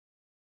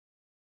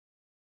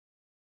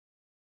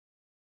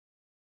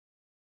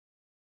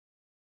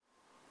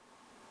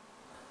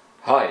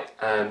Hi,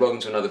 and welcome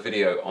to another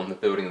video on the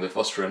building of the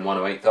Vostroyan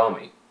 108th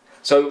Army.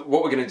 So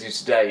what we're going to do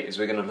today is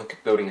we're going to look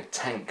at building a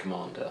tank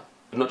commander.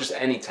 And not just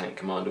any tank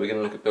commander, we're going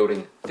to look at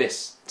building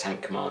this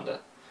tank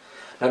commander.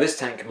 Now this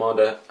tank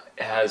commander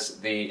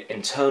has the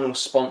internal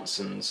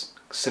sponsons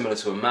similar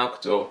to a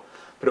Malkador,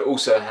 but it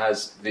also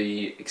has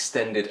the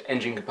extended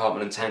engine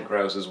compartment and tank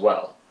rails as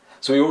well.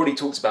 So we already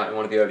talked about in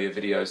one of the earlier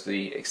videos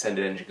the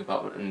extended engine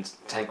compartment and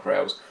tank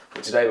rails,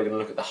 but today we're going to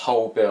look at the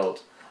whole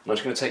build. And I'm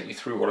just going to take you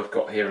through what I've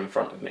got here in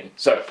front of me.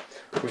 So,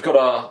 we've got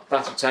our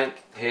battle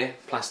tank here,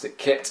 plastic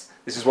kit.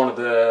 This is one of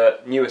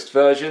the newest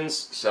versions,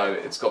 so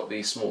it's got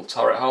the small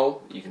turret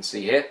hole you can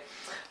see here.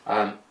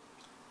 I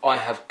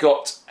have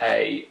got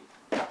a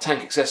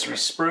tank accessory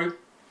sprue.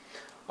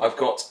 I've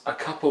got a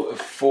couple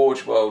of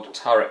Forge World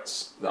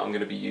turrets that I'm going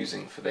to be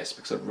using for this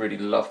because I really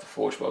love the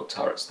Forge World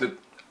turrets. The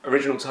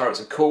original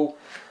turrets are cool,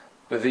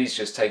 but these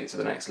just take it to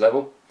the next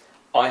level.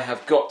 I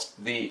have got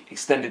the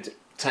extended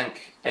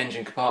tank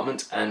engine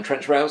compartment and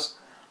trench rails,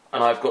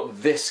 and I've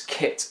got this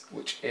kit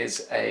which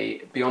is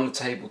a beyond the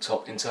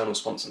tabletop internal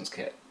sponsons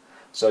kit.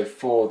 So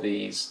for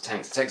these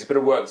tanks it takes a bit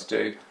of work to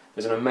do.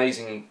 There's an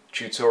amazing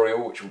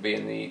tutorial which will be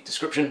in the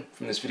description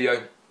from this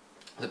video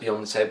that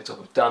beyond the tabletop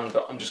have done,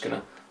 but I'm just going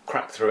to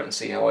crack through it and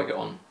see how I get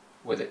on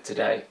with it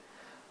today.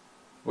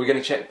 We're going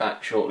to check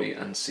back shortly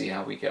and see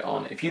how we get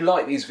on. If you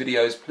like these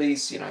videos,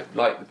 please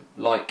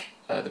like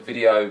the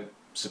video,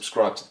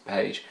 subscribe to the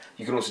page.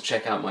 You can also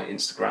check out my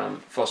Instagram,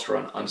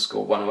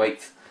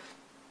 Vostroyan_108th,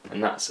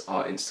 and that's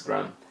our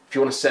Instagram. If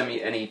you want to send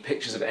me any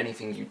pictures of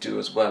anything you do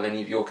as well,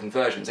 any of your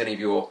conversions, any of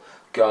your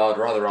Guard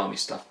or other Army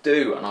stuff,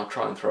 do, and I'll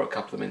try and throw a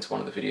couple of them into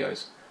one of the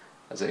videos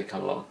as they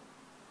come along.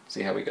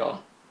 See how we go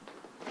on.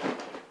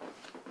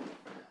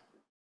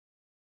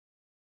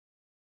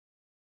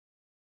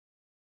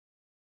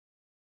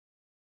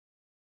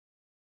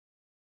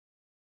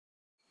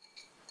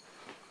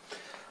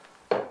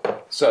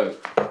 So,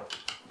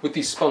 with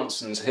these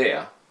sponsons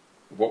here,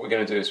 what we're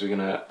going to do is we're going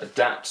to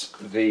adapt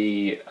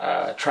the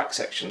track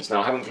sections.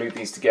 Now I haven't glued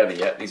these together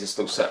yet, these are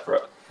still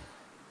separate.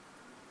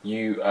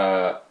 You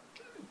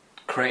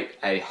create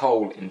a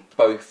hole in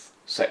both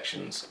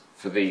sections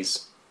for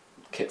these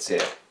kits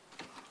here.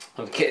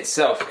 And the kit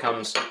itself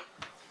comes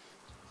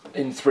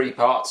in three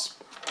parts.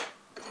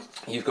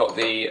 You've got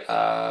the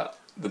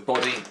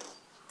body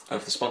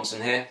of the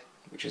sponson here,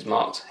 which is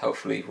marked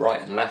helpfully right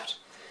and left.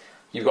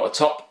 You've got a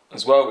top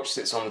as well, which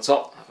sits on the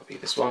top. That would be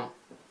this one.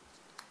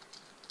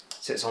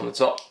 Sits on the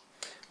top.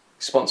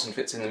 Sponson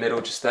fits in the middle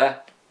just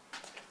there.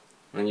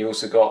 And then you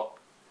also got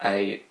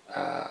a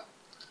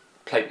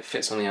plate that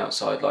fits on the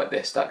outside like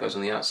this. That goes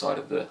on the outside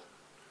of the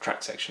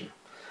track section.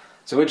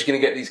 So we're just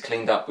going to get these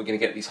cleaned up. We're going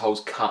to get these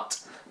holes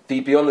cut. The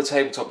Beyond the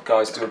Tabletop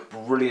guys do a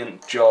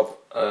brilliant job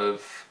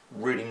of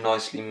really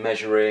nicely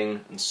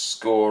measuring and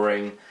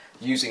scoring,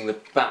 using the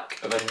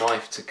back of a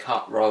knife to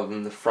cut rather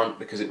than the front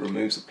because it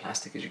removes the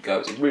plastic as you go.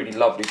 It's a really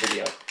lovely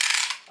video.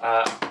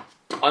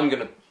 I'm going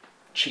to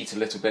cheat a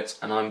little bit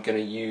and I'm going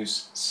to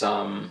use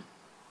some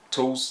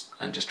tools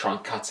and just try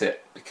and cut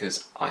it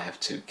because I have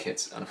two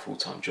kids and a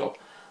full-time job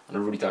and I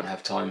really don't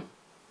have time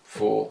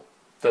for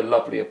the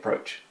lovely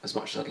approach as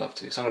much as I'd love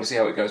to. So I'm going to see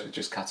how it goes with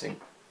just cutting.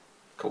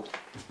 Cool.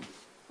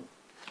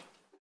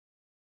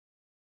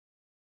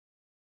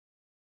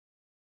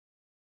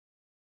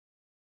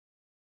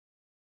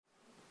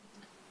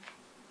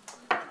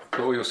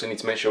 What we also need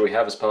to make sure we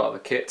have as part of the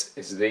kit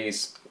is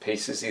these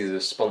pieces. These are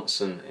the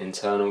sponson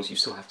internals. You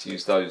still have to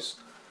use those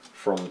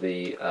from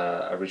the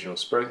original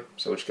sprue,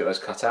 so we'll just get those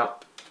cut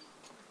out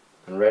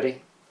and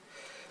ready.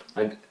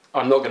 And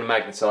I'm not going to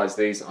magnetise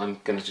these, I'm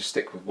going to just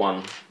stick with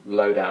one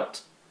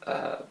loadout,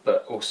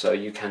 but also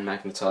you can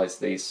magnetise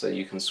these so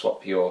you can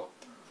swap your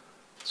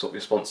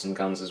sponson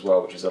guns as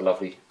well, which is a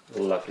lovely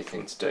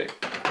thing to do.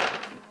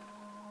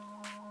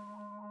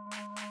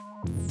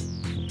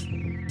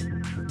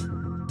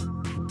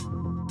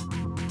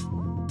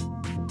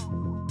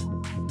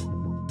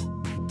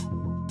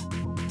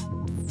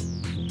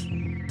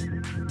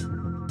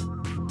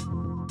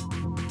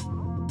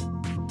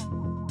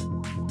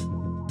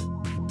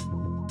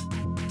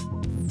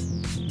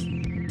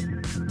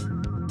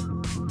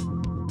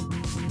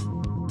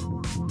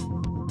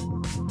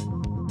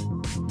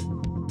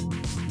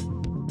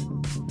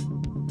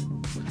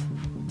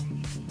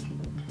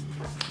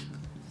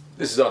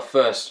 This is our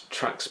first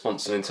track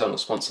sponson, internal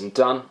sponson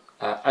done.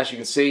 As you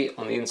can see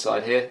on the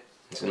inside here,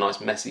 it's a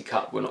nice messy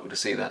cut, we're not going to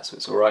see that so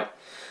it's alright.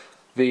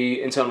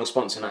 The internal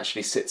sponson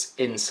actually sits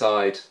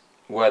inside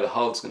where the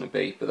hull's going to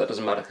be, but that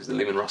doesn't matter because the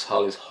Leman Russ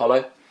hull is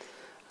hollow.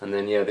 And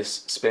then yeah,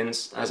 this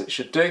spins as it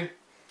should do.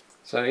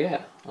 So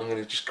yeah, I'm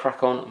going to just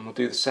crack on and we'll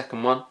do the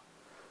second one.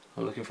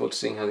 I'm looking forward to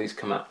seeing how these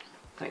come out.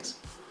 Thanks.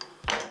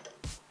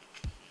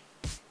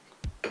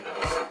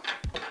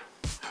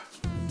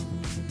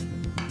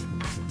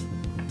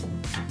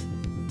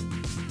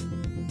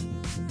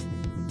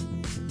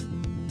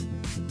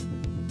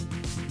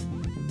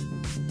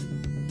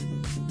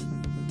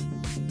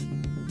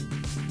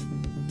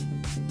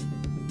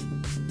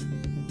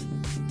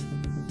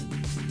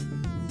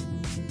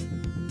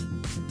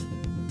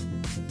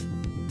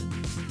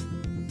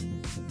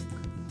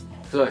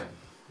 So,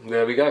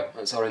 there we go,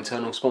 that's our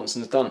internal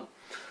sponsons done.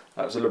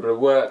 That was a little bit of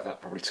work,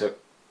 that probably took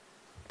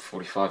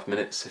 45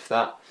 minutes, if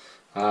that.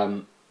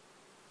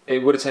 It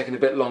would have taken a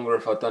bit longer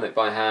if I'd done it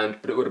by hand,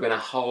 but it would have been a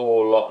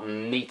whole lot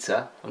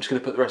neater. I'm just going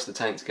to put the rest of the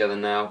tank together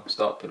now,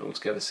 start putting it all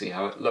together, see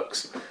how it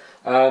looks.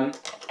 And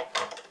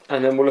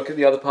then we'll look at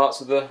the other parts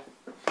of the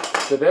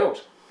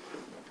build.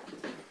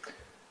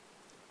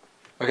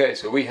 Okay,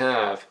 so we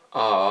have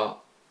our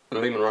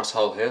Leman Russ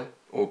hull here,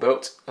 all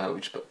built. We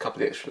just put a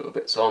couple of extra little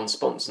bits on.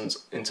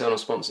 Sponsons, internal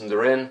sponsons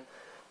are in.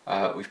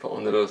 We've put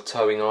on the little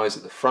towing eyes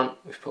at the front.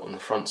 We've put on the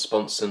front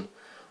sponson,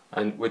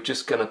 and we're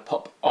just going to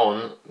pop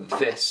on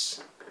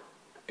this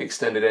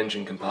extended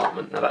engine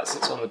compartment. Now that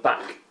sits on the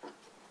back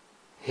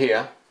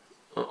here.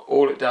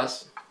 All it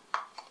does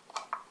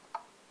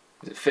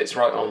is it fits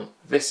right on.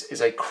 This is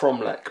a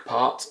Cromlech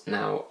part.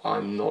 Now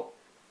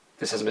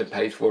this hasn't been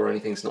paid for or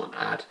anything, it's not an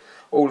ad.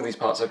 All of these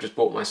parts I've just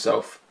bought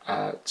myself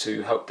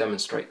to help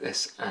demonstrate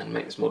this and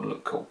make this model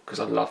look cool, because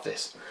I love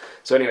this.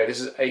 So anyway, this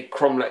is a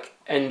Cromlech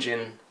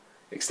engine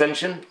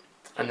extension,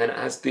 and then it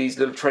has these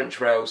little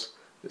trench rails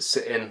that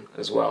sit in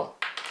as well.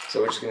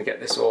 So we're just going to get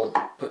this all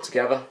put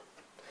together,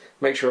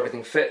 make sure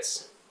everything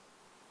fits.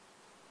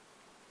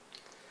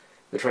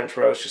 The trench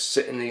rails just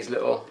sit in these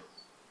little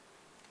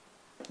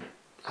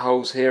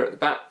holes here at the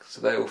back, so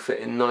they all fit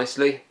in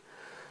nicely,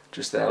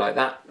 just there like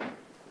that, and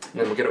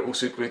then we'll get it all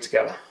super glued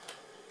together.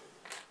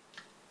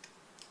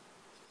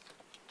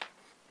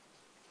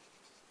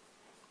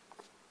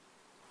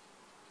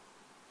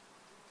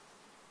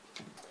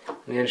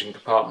 And the engine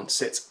compartment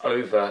sits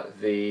over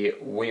the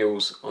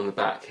wheels on the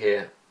back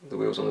here, the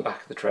wheels on the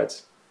back of the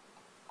treads.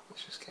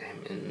 Let's just get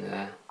him in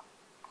there.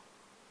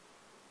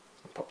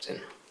 Popped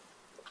in.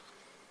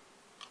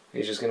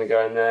 He's just going to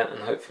go in there,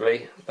 and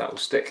hopefully that will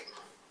stick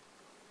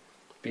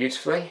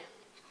beautifully.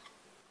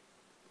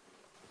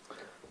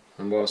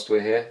 And whilst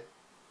we're here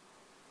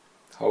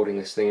holding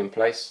this thing in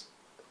place,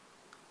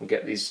 we'll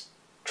get these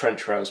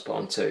trench rails put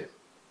on too.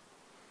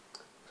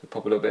 So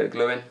pop a little bit of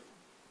glue in.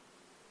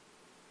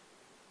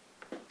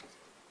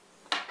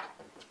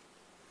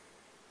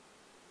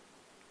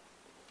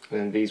 And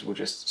then these will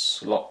just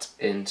slot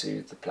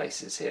into the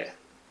places here,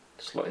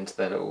 slot into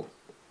their little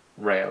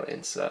rail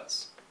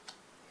inserts.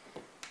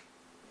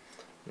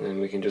 And then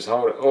we can just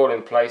hold it all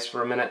in place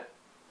for a minute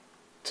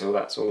till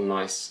that's all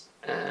nice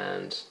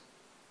and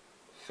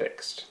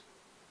fixed.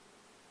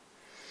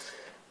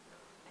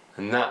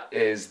 And that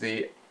is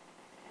the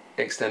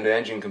extended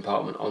engine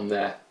compartment on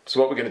there. So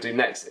what we're going to do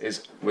next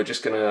is we're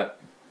just going to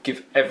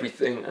give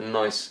everything a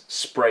nice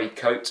spray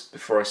coat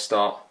before I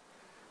start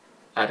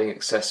adding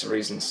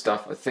accessories and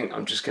stuff. I think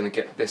I'm just going to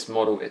get this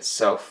model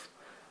itself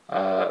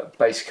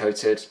base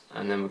coated,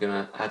 and then we're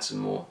going to add some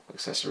more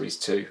accessories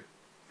too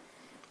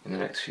in the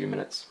next few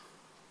minutes.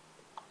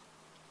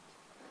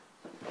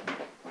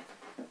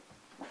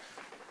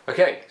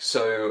 Okay,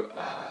 so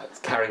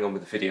carrying on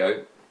with the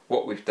video,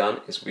 what we've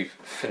done is we've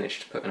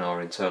finished putting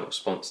our internal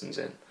sponsons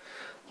in.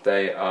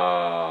 They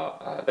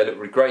look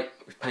really great.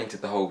 We've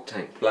painted the whole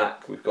tank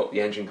black. We've got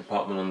the engine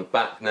compartment on the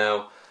back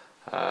now,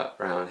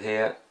 around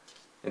here.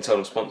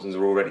 Internal sponsons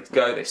are all ready to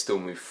go. They still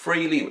move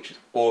freely, which is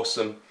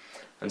awesome.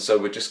 And so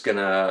we're just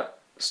gonna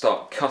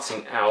start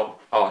cutting out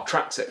our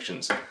track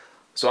sections.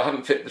 So I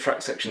haven't fit the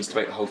track sections to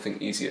make the whole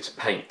thing easier to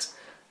paint.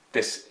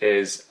 This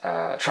is,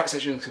 track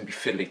sections can be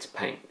fiddly to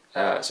paint.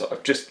 So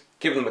I've just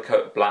given them a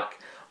coat of black.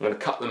 I'm going to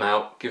cut them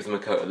out, give them a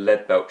coat of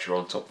lead belcher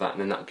on top of that,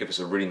 and then that'll give us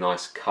a really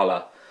nice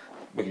colour.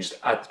 We can just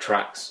add the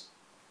tracks.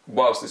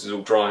 Whilst this is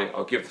all drying,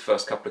 I'll give the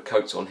first couple of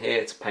coats on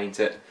here to paint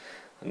it,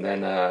 and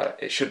then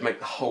it should make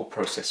the whole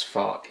process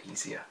far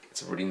easier.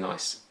 It's a really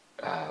nice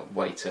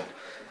way to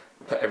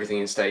put everything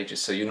in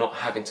stages, so you're not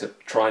having to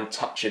try and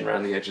touch in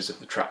around the edges of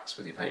the tracks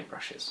with your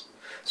paintbrushes.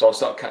 So I'll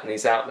start cutting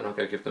these out, then I'll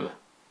go give them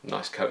a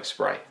nice coat of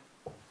spray.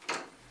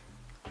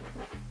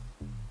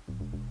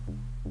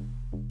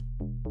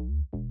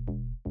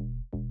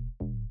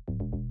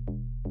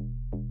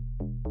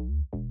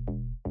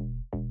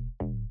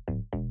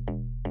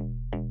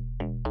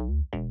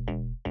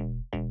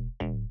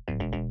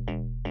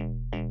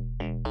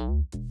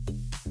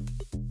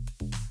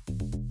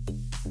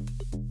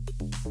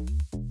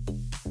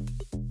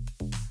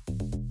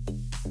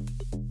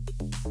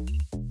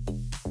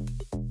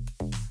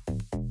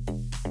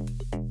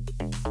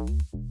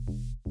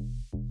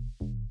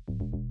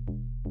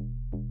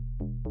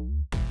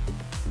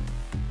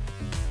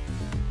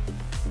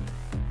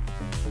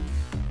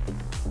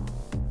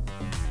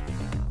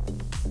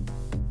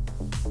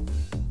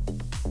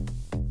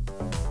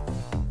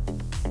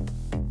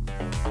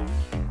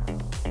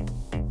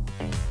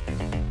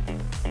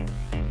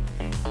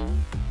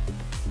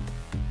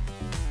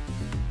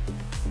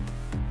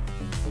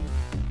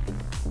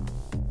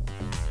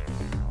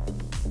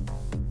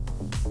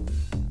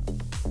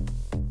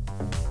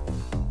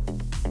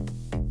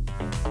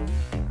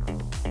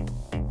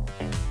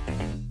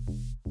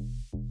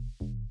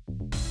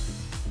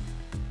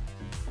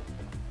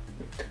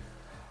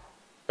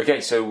 Okay,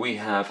 so we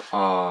have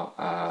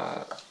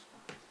our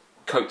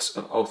coats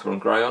of Ulthuan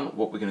Grey on.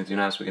 What we're going to do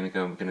now is we're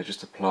going to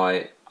just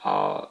apply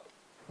our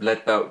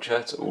lead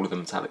belcher to all of the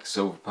metallic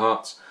silver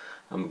parts,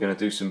 and we're going to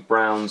do some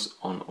browns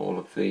on all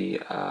of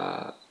the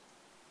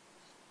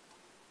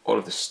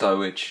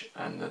stowage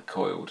and the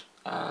coiled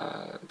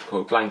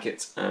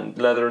blankets and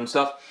leather and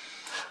stuff.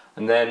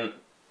 And then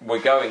we're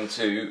going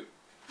to,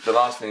 the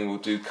last thing we'll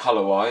do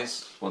colour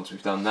wise once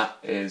we've done that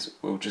is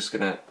we're just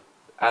going to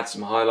add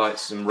some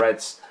highlights, some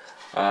reds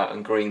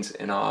and greens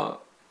in our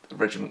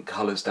regiment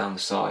colours down the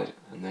side,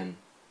 and then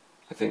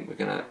I think we're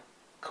going to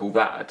call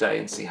that a day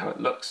and see how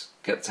it looks,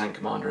 get the tank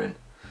commander in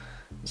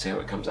and see how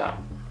it comes out.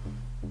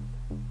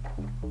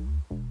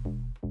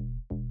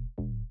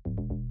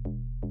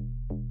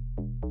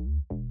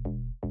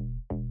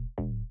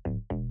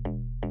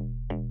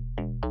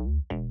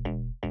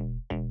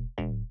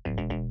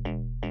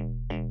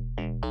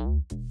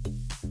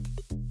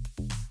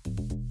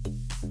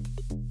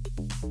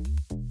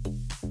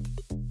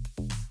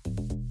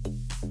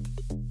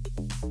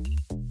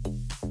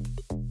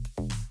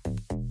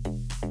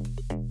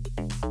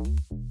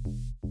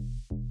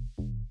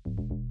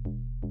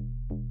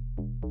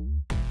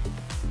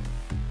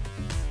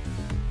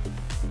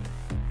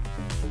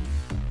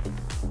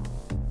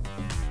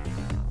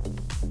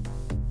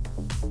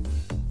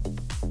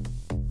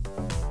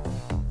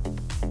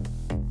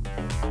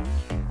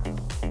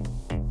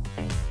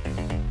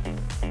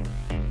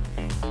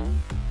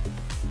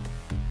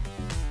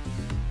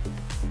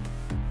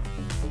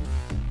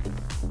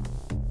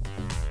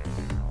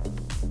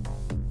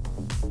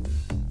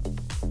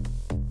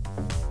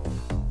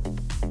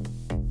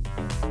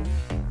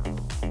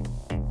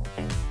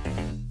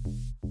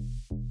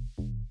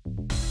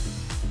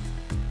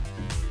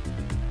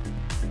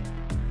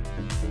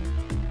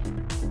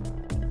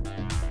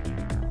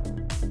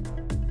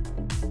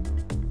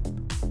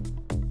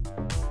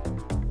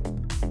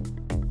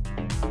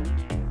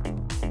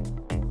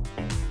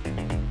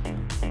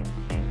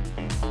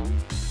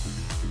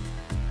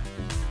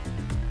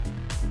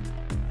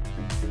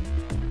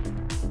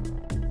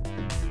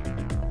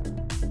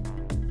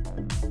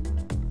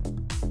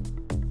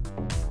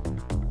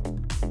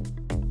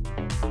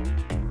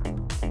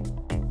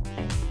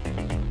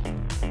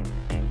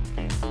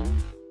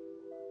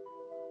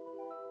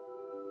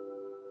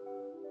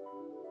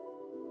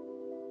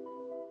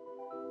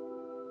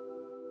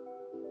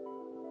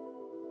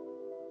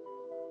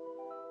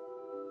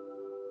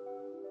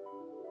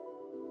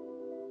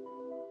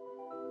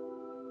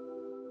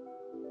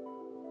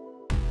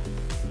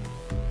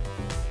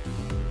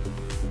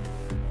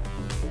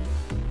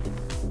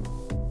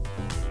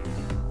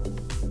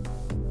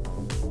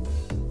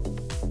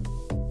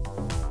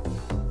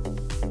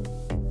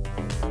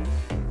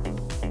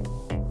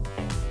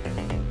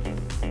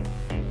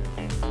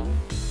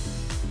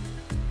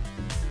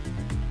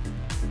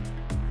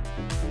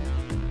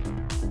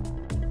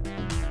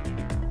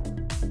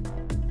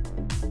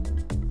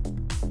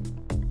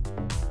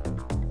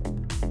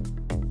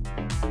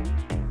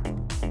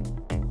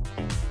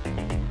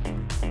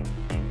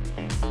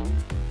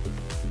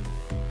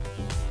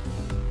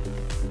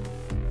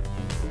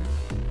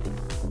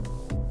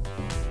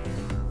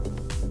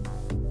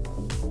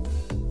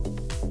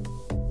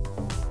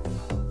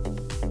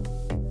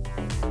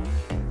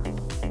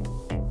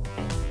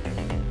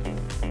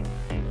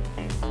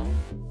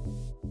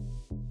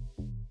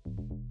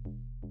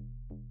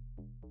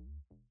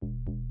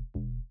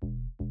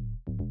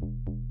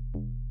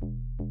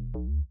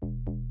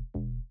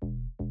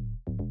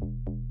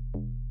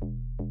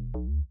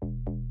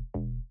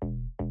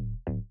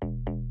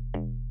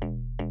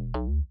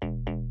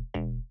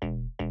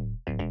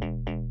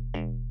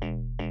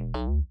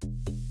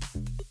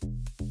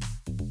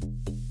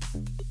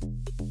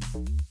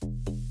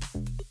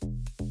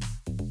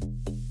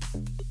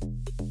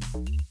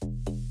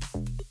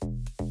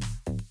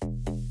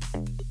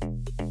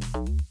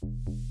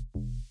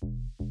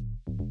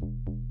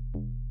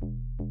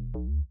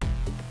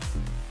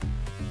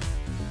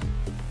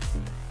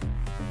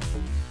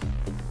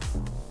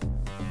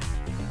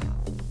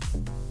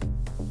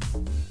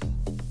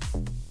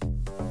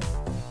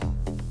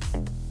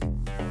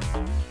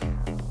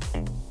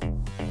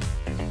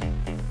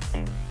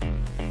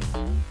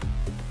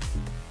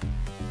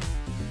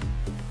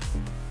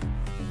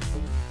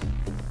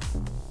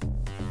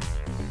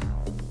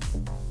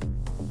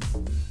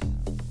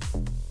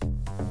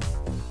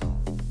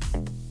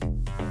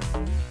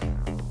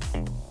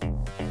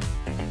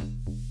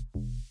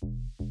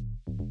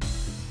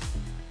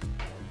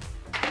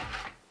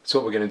 So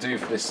what we're going to do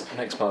for this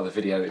next part of the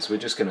video is we're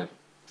just going to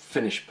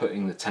finish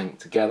putting the tank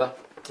together.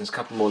 There's a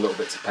couple more little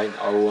bits of paint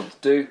I want to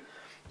do,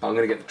 but I'm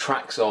going to get the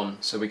tracks on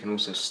so we can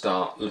also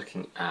start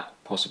looking at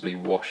possibly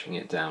washing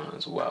it down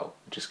as well.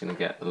 We're just going to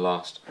get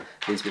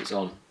these bits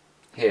on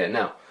here.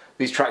 Now,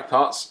 these track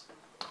parts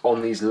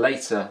on these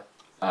later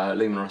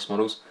Leman Russ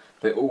models,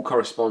 they all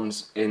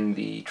correspond in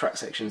the track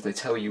sections. They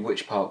tell you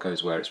which part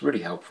goes where. It's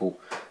really helpful.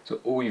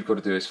 So all you've got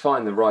to do is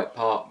find the right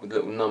part with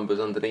little numbers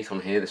underneath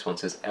on here. This one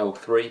says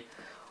L3.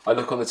 I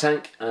look on the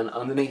tank and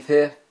underneath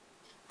here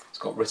it's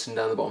got written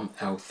down the bottom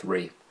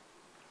L3.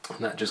 and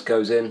that just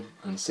goes in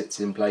and sits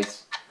in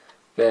place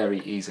very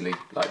easily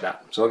like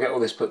that. So I'll get all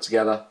this put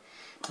together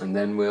and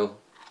then we'll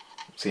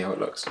see how it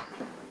looks.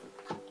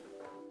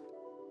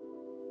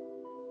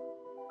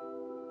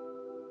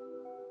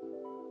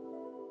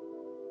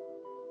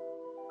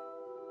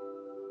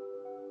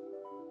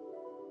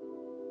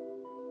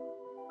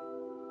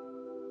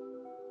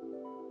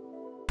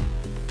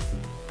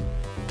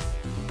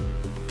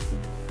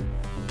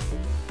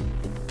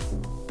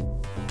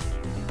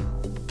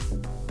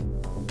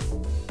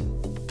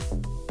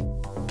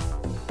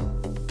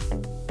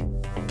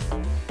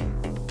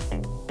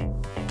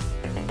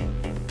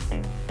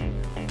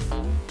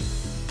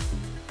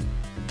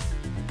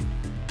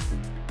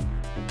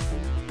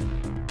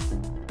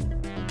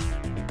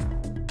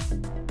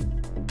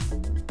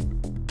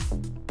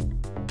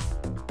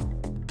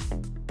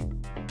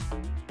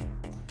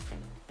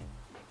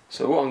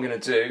 So what I'm going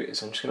to do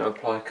is I'm just going to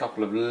apply a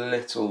couple of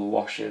little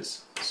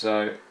washes.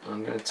 So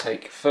I'm going to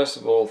take, first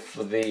of all,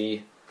 for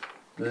the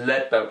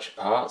lead belcher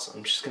parts,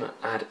 I'm just going to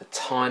add a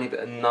tiny bit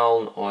of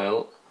Nuln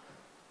oil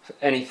for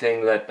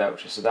anything lead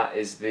belcher. So that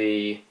is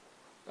the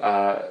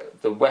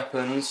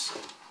weapons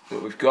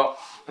that we've got,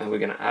 and we're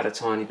going to add a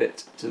tiny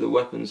bit to the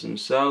weapons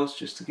themselves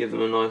just to give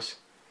them a nice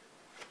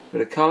bit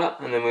of colour.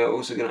 And then we're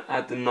also going to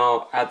add the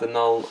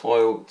Nuln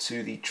oil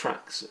to the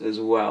tracks as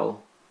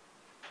well.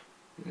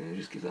 I'm going to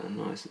just give that a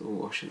nice little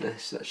wash of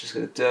this. That's just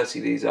going to dirty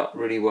these up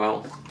really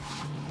well.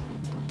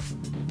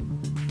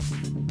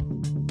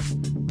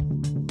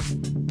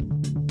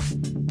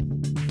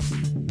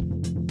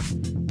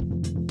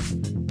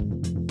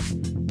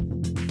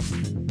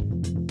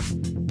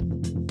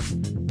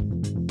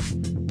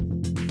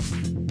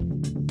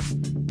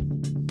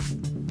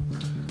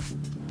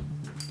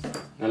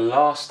 The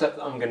last step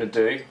that I'm going to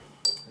do,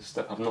 a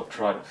step I've not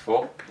tried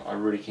before, but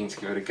I'm really keen to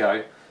give it a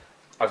go.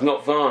 I've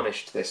not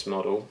varnished this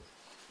model,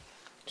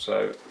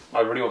 so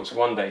I really want to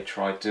one day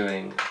try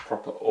doing a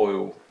proper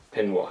oil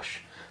pin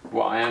wash.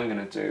 What I am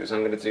going to do is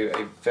I'm going to do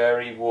a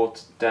very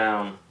watered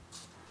down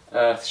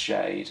earth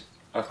shade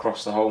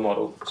across the whole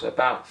model, so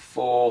about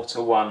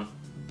 4:1.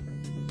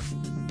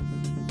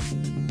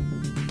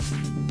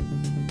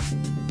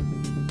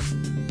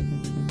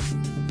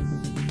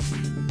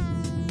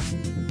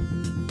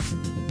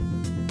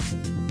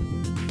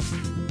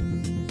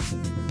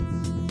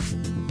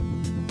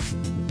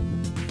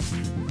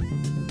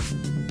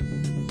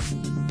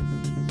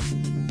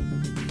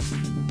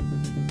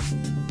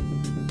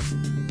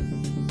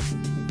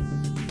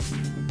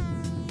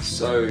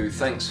 So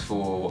thanks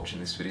for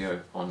watching this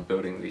video on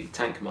building the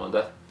tank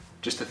commander.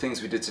 Just the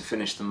things we did to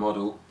finish the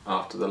model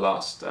after the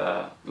last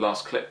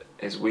clip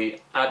is we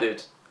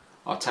added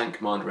our tank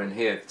commander in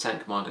here. The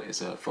tank commander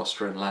is a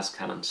Vostroyan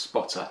Lascannon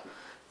spotter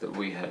that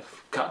we have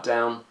cut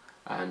down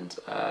and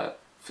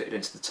fitted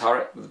into the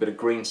turret with a bit of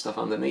green stuff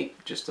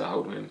underneath just to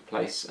hold him in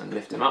place and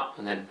lift him up,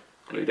 and then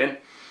glued in.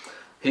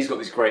 He's got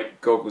these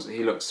great goggles that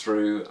he looks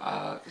through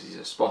because he's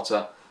a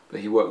spotter, but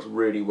he works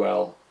really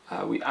well.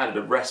 We added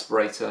a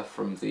respirator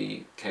from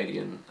the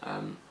Cadian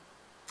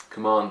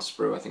command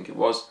sprue, I think it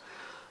was.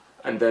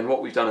 And then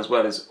what we've done as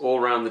well is all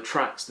around the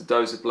tracks, the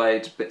dozer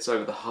blade, bits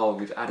over the hull,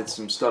 we've added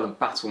some stolen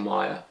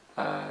battlemire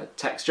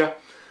texture.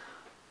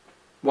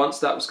 Once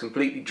that was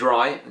completely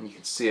dry, and you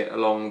can see it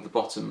along the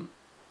bottom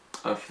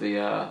of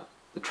the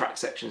track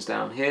sections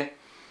down here,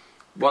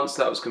 once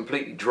that was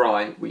completely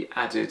dry, we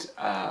added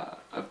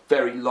a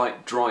very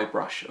light dry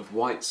brush of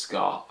white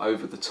scar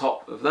over the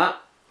top of that.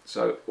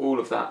 So all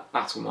of that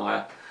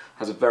battlemire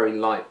has a very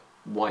light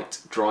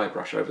white dry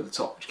brush over the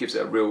top, which gives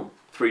it a real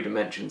 3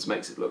 dimensions,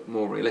 makes it look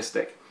more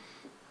realistic.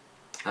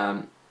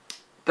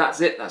 That's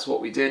it, that's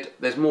what we did.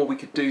 There's more we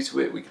could do to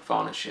it. We could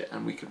varnish it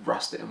and we could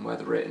rust it and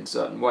weather it in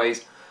certain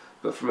ways.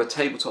 But from a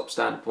tabletop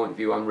standard point of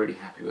view, I'm really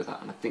happy with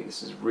that, and I think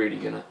this is really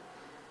going to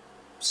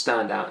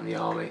stand out in the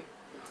army.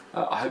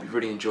 I hope you've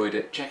really enjoyed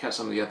it. Check out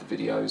some of the other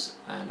videos,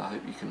 and I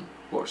hope you can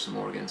watch some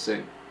more again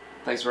soon.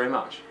 Thanks very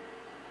much.